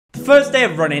first day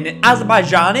of running in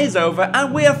Azerbaijan is over,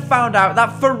 and we have found out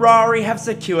that Ferrari have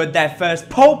secured their first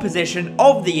pole position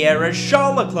of the year as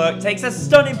Charles Leclerc takes a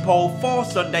stunning pole for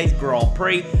Sunday's Grand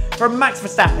Prix from Max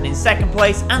Verstappen in second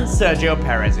place and Sergio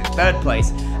Perez in third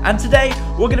place. And today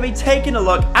we're going to be taking a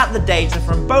look at the data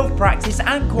from both practice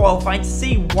and qualifying to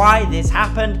see why this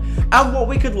happened and what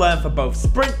we could learn for both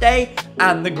sprint day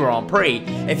and the Grand Prix.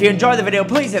 If you enjoyed the video,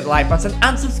 please hit the like button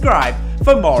and subscribe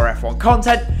for more F1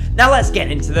 content. Now let's get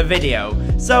into the video.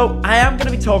 So I am going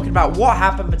to be talking about what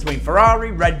happened between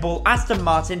Ferrari, Red Bull, Aston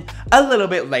Martin a little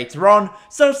bit later on,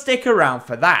 so stick around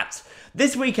for that.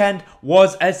 This weekend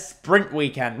was a sprint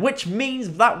weekend, which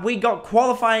means that we got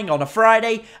qualifying on a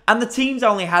Friday and the teams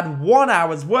only had 1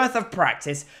 hour's worth of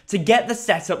practice to get the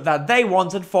setup that they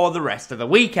wanted for the rest of the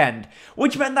weekend,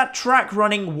 which meant that track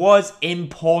running was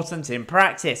important in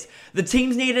practice. The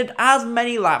teams needed as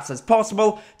many laps as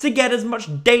possible to get as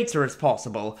much data as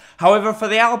possible. However, for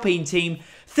the Alpine team,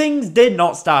 things did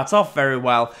not start off very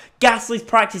well. Gasly's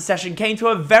practice session came to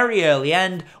a very early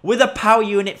end with a power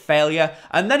unit failure,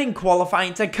 and then in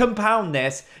qualifying to compound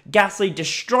this, Gasly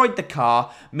destroyed the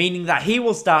car, meaning that he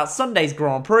will start Sunday's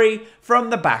Grand Prix from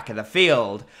the back of the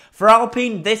field. For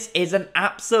Alpine, this is an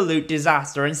absolute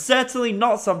disaster and certainly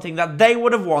not something that they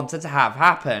would have wanted to have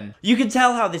happen. You can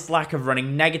tell how this lack of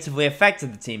running negatively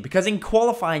affected the team because in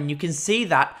qualifying you can see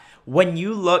that when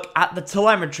you look at the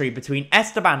telemetry between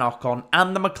Esteban Ocon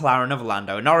and the McLaren of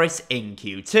Lando Norris in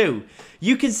Q2,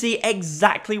 you can see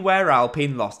exactly where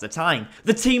Alpine lost the time.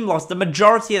 The team lost the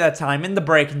majority of their time in the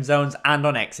braking zones and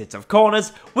on exits of corners,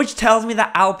 which tells me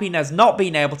that Alpine has not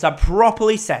been able to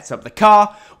properly set up the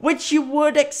car, which you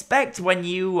would expect when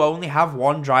you only have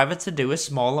one driver to do a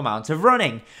small amount of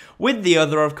running, with the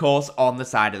other of course on the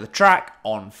side of the track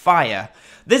on fire.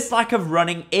 This lack of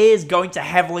running is going to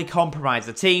heavily compromise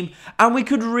the team, and we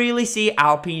could really see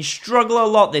Alpine struggle a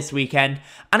lot this weekend,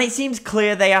 and it seems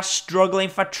clear they are struggling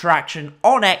for traction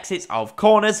on exits of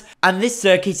corners, and this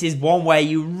circuit is one where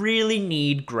you really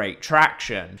need great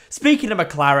traction. Speaking of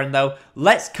McLaren though,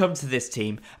 let's come to this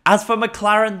team. As for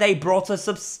McLaren, they brought a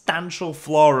substantial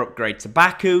floor upgrade to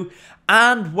Baku,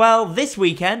 and well, this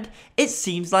weekend, it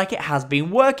seems like it has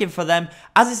been working for them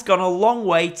as it's gone a long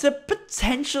way to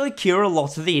potentially cure a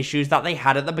lot of the issues that they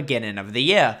had at the beginning of the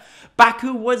year.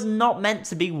 Baku was not meant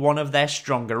to be one of their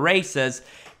stronger races.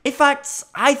 In fact,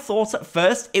 I thought at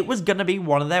first it was going to be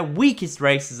one of their weakest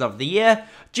races of the year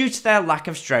due to their lack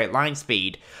of straight line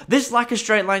speed. This lack of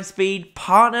straight line speed,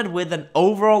 partnered with an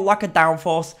overall lack of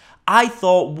downforce, I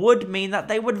thought would mean that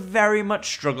they would very much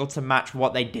struggle to match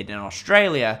what they did in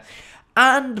Australia.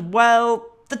 And,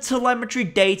 well, the telemetry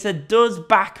data does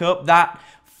back up that,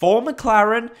 for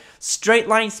McLaren, straight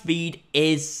line speed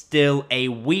is still a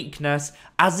weakness,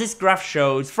 as this graph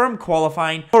shows from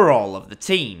qualifying for all of the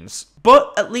teams.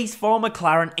 But at least for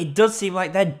McLaren, it does seem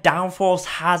like their downforce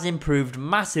has improved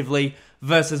massively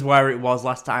versus where it was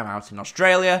last time out in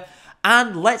Australia.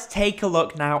 And let's take a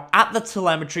look now at the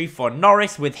telemetry for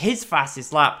Norris with his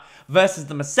fastest lap versus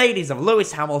the Mercedes of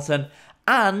Lewis Hamilton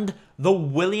and the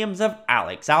Williams of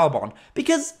Alex Albon,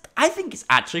 because I think it's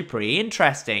actually pretty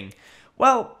interesting.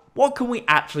 Well, what can we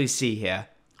actually see here?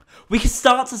 We can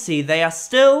start to see they are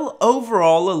still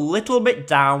overall a little bit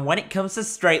down when it comes to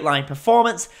straight line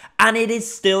performance, and it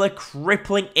is still a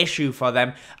crippling issue for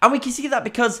them. And we can see that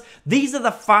because these are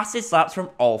the fastest laps from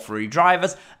all three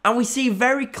drivers, and we see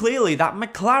very clearly that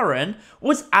McLaren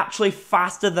was actually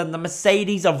faster than the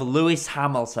Mercedes of Lewis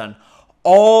Hamilton,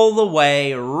 all the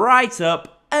way right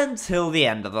up until the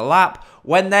end of the lap,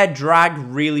 when their drag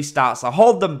really starts to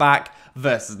hold them back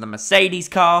versus the Mercedes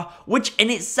car, which in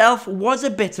itself was a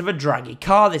bit of a draggy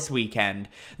car this weekend.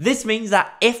 This means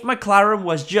that if McLaren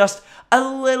was just a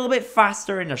little bit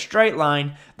faster in a straight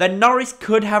line, then Norris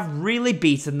could have really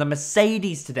beaten the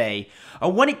Mercedes today.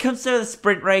 And when it comes to the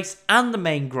sprint race and the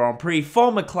main Grand Prix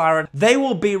for McLaren, they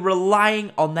will be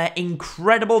relying on their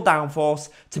incredible downforce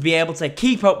to be able to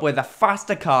keep up with the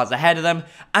faster cars ahead of them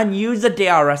and use the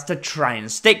DRS to try and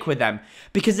stick with them.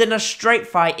 Because in a straight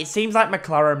fight, it seems like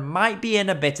McLaren might be in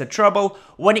a bit of trouble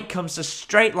when it comes to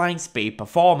straight line speed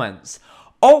performance.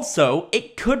 Also,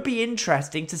 it could be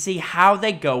interesting to see how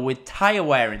they go with tyre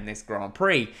wear in this Grand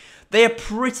Prix. They are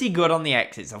pretty good on the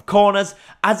exits of corners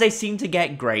as they seem to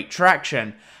get great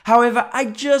traction. However, I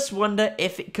just wonder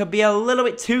if it could be a little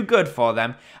bit too good for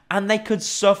them and they could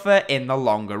suffer in the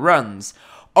longer runs.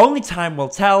 Only time will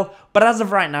tell, but as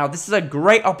of right now, this is a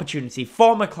great opportunity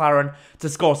for McLaren to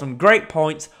score some great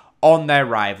points on their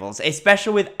rivals,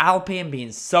 especially with Alpine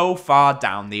being so far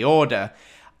down the order.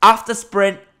 After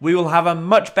sprint, we will have a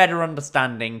much better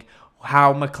understanding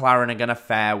how McLaren are going to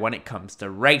fare when it comes to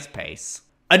race pace.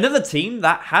 Another team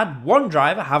that had one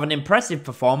driver have an impressive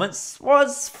performance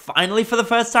was, finally for the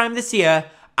first time this year,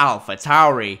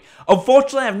 AlphaTauri.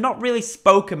 Unfortunately, I've not really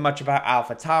spoken much about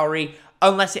AlphaTauri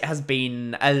unless it has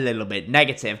been a little bit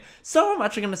negative, so I'm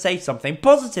actually going to say something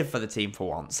positive for the team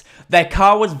for once. Their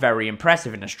car was very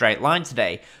impressive in a straight line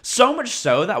today, so much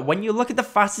so that when you look at the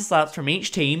fastest laps from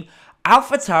each team,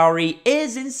 AlphaTauri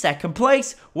is in second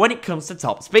place when it comes to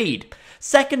top speed,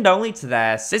 second only to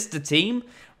their sister team,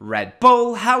 Red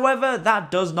Bull. However, that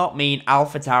does not mean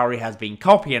AlphaTauri has been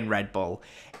copying Red Bull.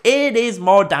 It is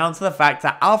more down to the fact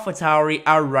that AlphaTauri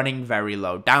are running very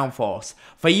low downforce.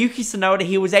 For Yuki Tsunoda,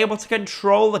 he was able to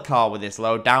control the car with this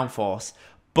low downforce.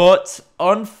 But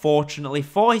unfortunately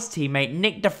for his teammate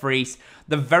Nick de Vries,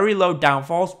 the very low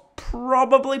downforce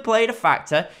probably played a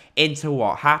factor into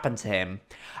what happened to him.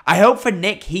 I hope for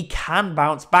Nick he can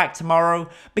bounce back tomorrow,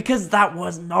 because that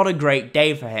was not a great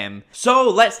day for him. So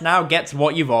let's now get to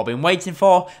what you've all been waiting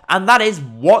for, and that is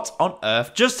what on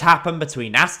earth just happened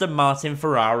between Aston Martin,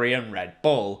 Ferrari and Red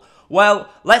Bull. Well,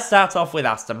 let's start off with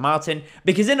Aston Martin,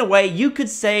 because in a way you could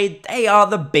say they are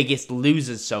the biggest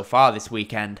losers so far this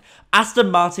weekend.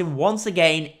 Aston Martin once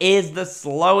again is the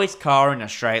slowest car in a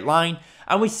straight line,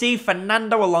 and we see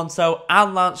Fernando Alonso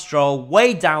and Lance Stroll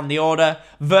way down the order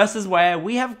versus where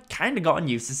we have kind of gotten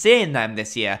used to seeing them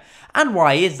this year. And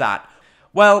why is that?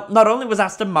 Well, not only was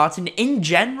Aston Martin in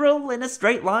general in a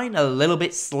straight line a little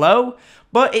bit slow,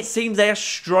 but it seems they are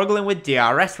struggling with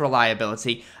DRS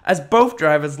reliability, as both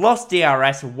drivers lost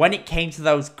DRS when it came to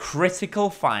those critical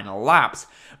final laps.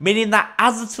 Meaning that,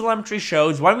 as the telemetry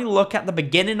shows, when we look at the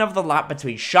beginning of the lap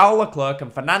between Charles Leclerc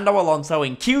and Fernando Alonso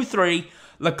in Q3,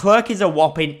 Leclerc is a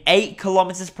whopping 8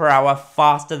 km per hour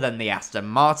faster than the Aston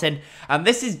Martin, and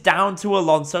this is down to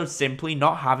Alonso simply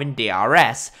not having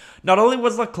DRS. Not only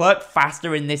was Leclerc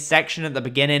faster in this section at the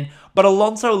beginning, but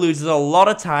Alonso loses a lot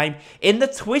of time in the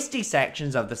twisty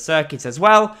sections of the circuit as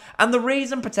well, and the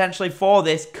reason potentially for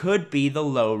this could be the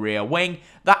low rear wing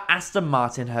that Aston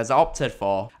Martin has opted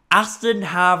for. Aston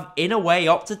have, in a way,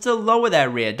 opted to lower their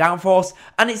rear downforce,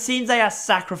 and it seems they are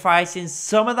sacrificing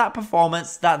some of that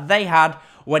performance that they had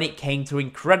when it came to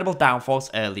incredible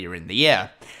downforce earlier in the year.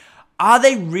 Are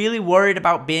they really worried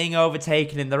about being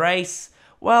overtaken in the race?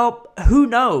 Well, who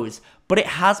knows, but it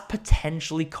has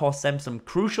potentially cost them some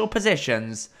crucial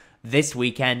positions this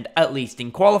weekend, at least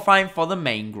in qualifying for the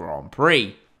main Grand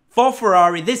Prix. For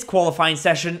Ferrari, this qualifying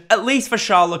session, at least for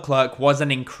Charles Leclerc, was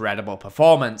an incredible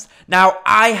performance. Now,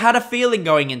 I had a feeling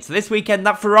going into this weekend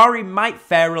that Ferrari might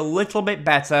fare a little bit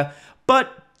better,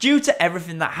 but due to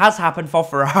everything that has happened for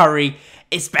Ferrari,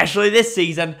 especially this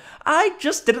season, I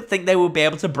just didn't think they would be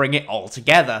able to bring it all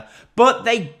together. But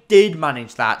they did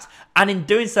manage that, and in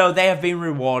doing so, they have been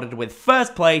rewarded with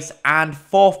first place and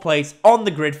fourth place on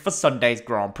the grid for Sunday's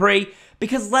Grand Prix.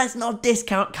 Because let's not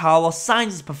discount Carlos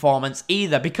Sainz's performance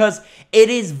either, because it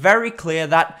is very clear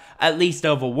that, at least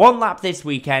over one lap this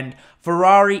weekend,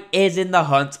 Ferrari is in the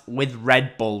hunt with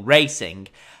Red Bull Racing.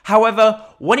 However,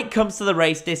 when it comes to the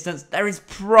race distance, there is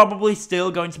probably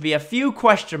still going to be a few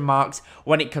question marks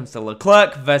when it comes to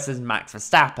Leclerc versus Max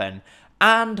Verstappen.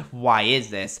 And why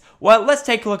is this? Well, let's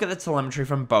take a look at the telemetry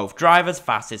from both drivers'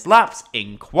 fastest laps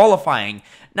in qualifying.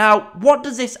 Now, what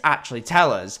does this actually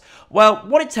tell us? Well,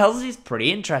 what it tells us is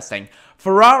pretty interesting.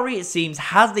 Ferrari, it seems,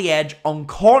 has the edge on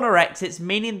corner exits,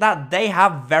 meaning that they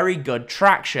have very good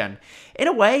traction. In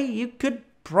a way, you could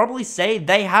probably say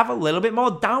they have a little bit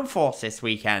more downforce this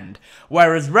weekend,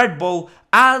 whereas Red Bull,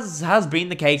 as has been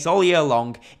the case all year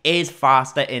long, is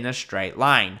faster in a straight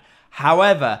line.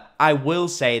 However, I will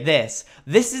say this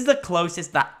is the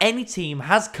closest that any team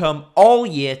has come all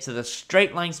year to the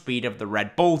straight line speed of the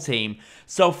Red Bull team,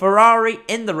 so Ferrari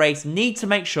in the race need to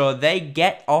make sure they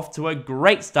get off to a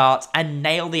great start and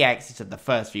nail the exit of the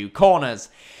first few corners.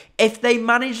 If they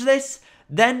manage this,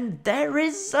 then there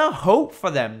is a hope for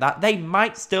them that they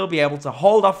might still be able to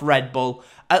hold off Red Bull,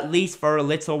 at least for a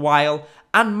little while,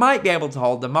 and might be able to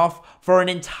hold them off for an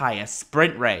entire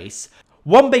sprint race.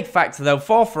 One big factor though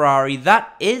for Ferrari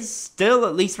that is still,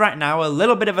 at least right now, a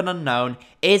little bit of an unknown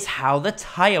is how the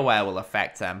tyre wear will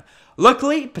affect them.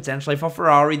 Luckily, potentially for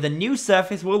Ferrari, the new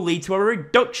surface will lead to a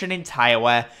reduction in tyre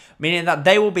wear, meaning that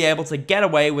they will be able to get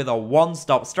away with a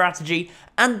one-stop strategy,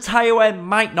 and tyre wear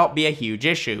might not be a huge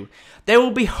issue. They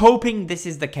will be hoping this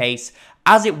is the case,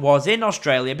 as it was in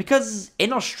Australia, because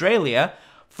in Australia,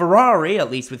 Ferrari,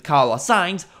 at least with Carlos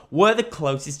Sainz, were the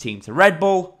closest team to Red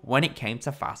Bull when it came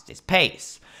to fastest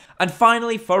pace. And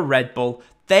finally, for Red Bull,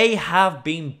 they have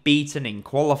been beaten in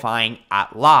qualifying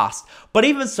at last. But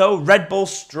even so, Red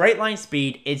Bull's straight line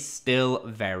speed is still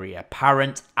very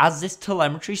apparent, as this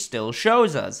telemetry still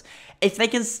shows us. If they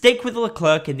can stick with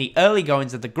Leclerc in the early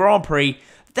goings of the Grand Prix,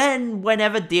 then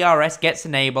whenever DRS gets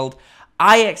enabled,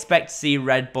 I expect to see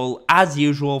Red Bull, as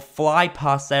usual, fly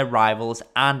past their rivals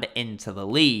and into the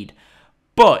lead.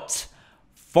 But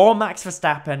for Max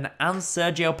Verstappen and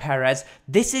Sergio Perez,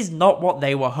 this is not what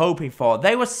they were hoping for.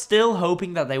 They were still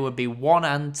hoping that they would be 1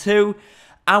 and 2,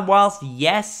 and whilst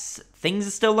yes, things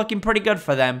are still looking pretty good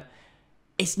for them,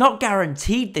 it's not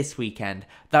guaranteed this weekend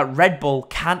that Red Bull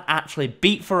can actually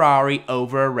beat Ferrari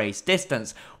over a race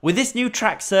distance. With this new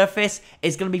track surface,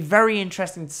 it's going to be very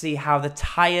interesting to see how the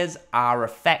tyres are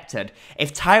affected.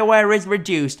 If tyre wear is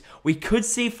reduced, we could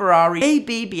see Ferrari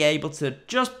maybe be able to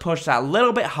just push that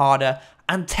little bit harder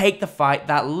and take the fight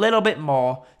that little bit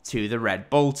more to the Red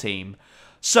Bull team.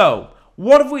 So,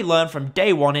 what have we learned from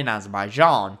day 1 in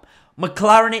Azerbaijan?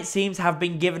 McLaren, it seems, have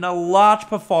been given a large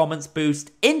performance boost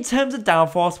in terms of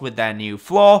downforce with their new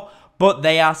floor, but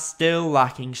they are still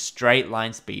lacking straight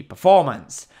line speed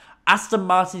performance. Aston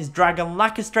Martin's Dragon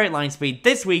lack of straight line speed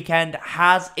this weekend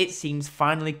has, it seems,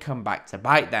 finally come back to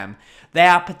bite them. They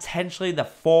are potentially the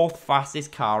 4th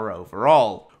fastest car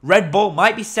overall. Red Bull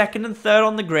might be 2nd and 3rd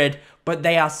on the grid, but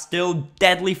they are still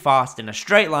deadly fast in a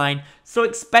straight line, so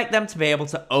expect them to be able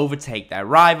to overtake their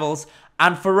rivals.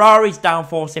 And Ferrari's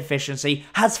downforce efficiency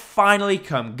has finally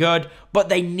come good, but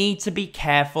they need to be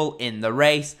careful in the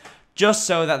race, just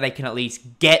so that they can at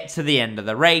least get to the end of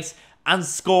the race and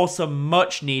score some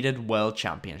much needed World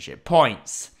Championship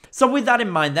points. So with that in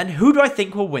mind then, who do I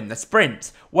think will win the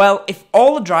sprint? Well, if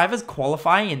all the drivers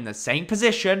qualify in the same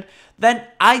position, then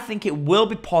I think it will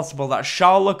be possible that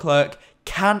Charles Leclerc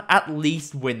can at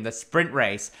least win the sprint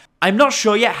race. I'm not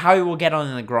sure yet how he will get on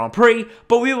in the Grand Prix,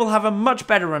 but we will have a much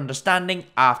better understanding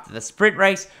after the sprint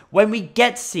race when we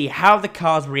get to see how the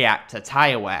cars react to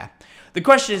tyre wear. The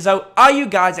question is though, are you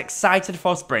guys excited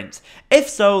for sprint? If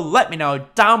so, let me know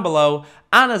down below,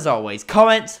 and as always,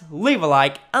 comment, leave a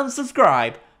like, and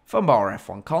subscribe for more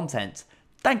F1 content.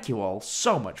 Thank you all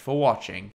so much for watching.